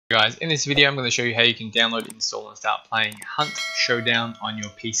Guys, in this video I'm going to show you how you can download, install and start playing Hunt Showdown on your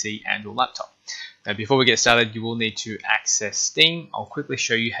PC and or laptop. Now before we get started, you will need to access Steam. I'll quickly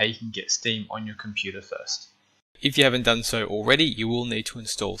show you how you can get Steam on your computer first. If you haven't done so already, you will need to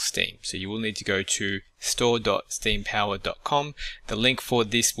install Steam. So you will need to go to store.steampower.com. The link for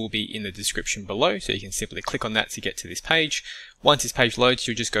this will be in the description below, so you can simply click on that to get to this page. Once this page loads,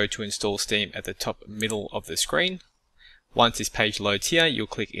 you'll just go to install Steam at the top middle of the screen. Once this page loads here, you'll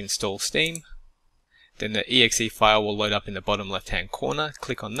click Install Steam. Then the exe file will load up in the bottom left hand corner.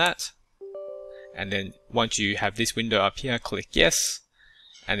 Click on that. And then once you have this window up here, click Yes.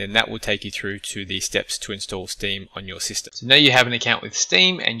 And then that will take you through to the steps to install Steam on your system. So now you have an account with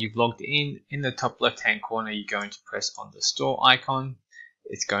Steam and you've logged in. In the top left hand corner, you're going to press on the store icon.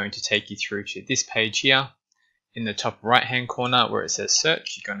 It's going to take you through to this page here. In the top right hand corner where it says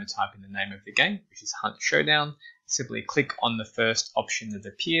search, you're going to type in the name of the game, which is Hunt Showdown. Simply click on the first option that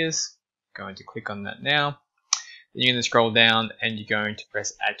appears. Going to click on that now. Then you're going to scroll down and you're going to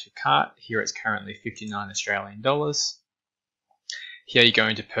press add to cart. Here it's currently 59 Australian dollars. Here you're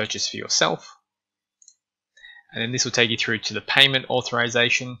going to purchase for yourself. And then this will take you through to the payment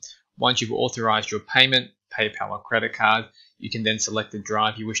authorization. Once you've authorized your payment, PayPal or credit card, you can then select the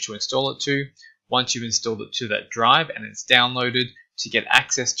drive you wish to install it to. Once you've installed it to that drive and it's downloaded, to get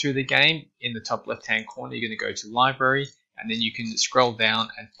access to the game, in the top left hand corner you're going to go to library and then you can scroll down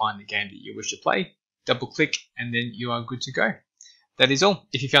and find the game that you wish to play. Double click and then you are good to go. That is all.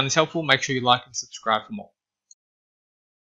 If you found this helpful, make sure you like and subscribe for more.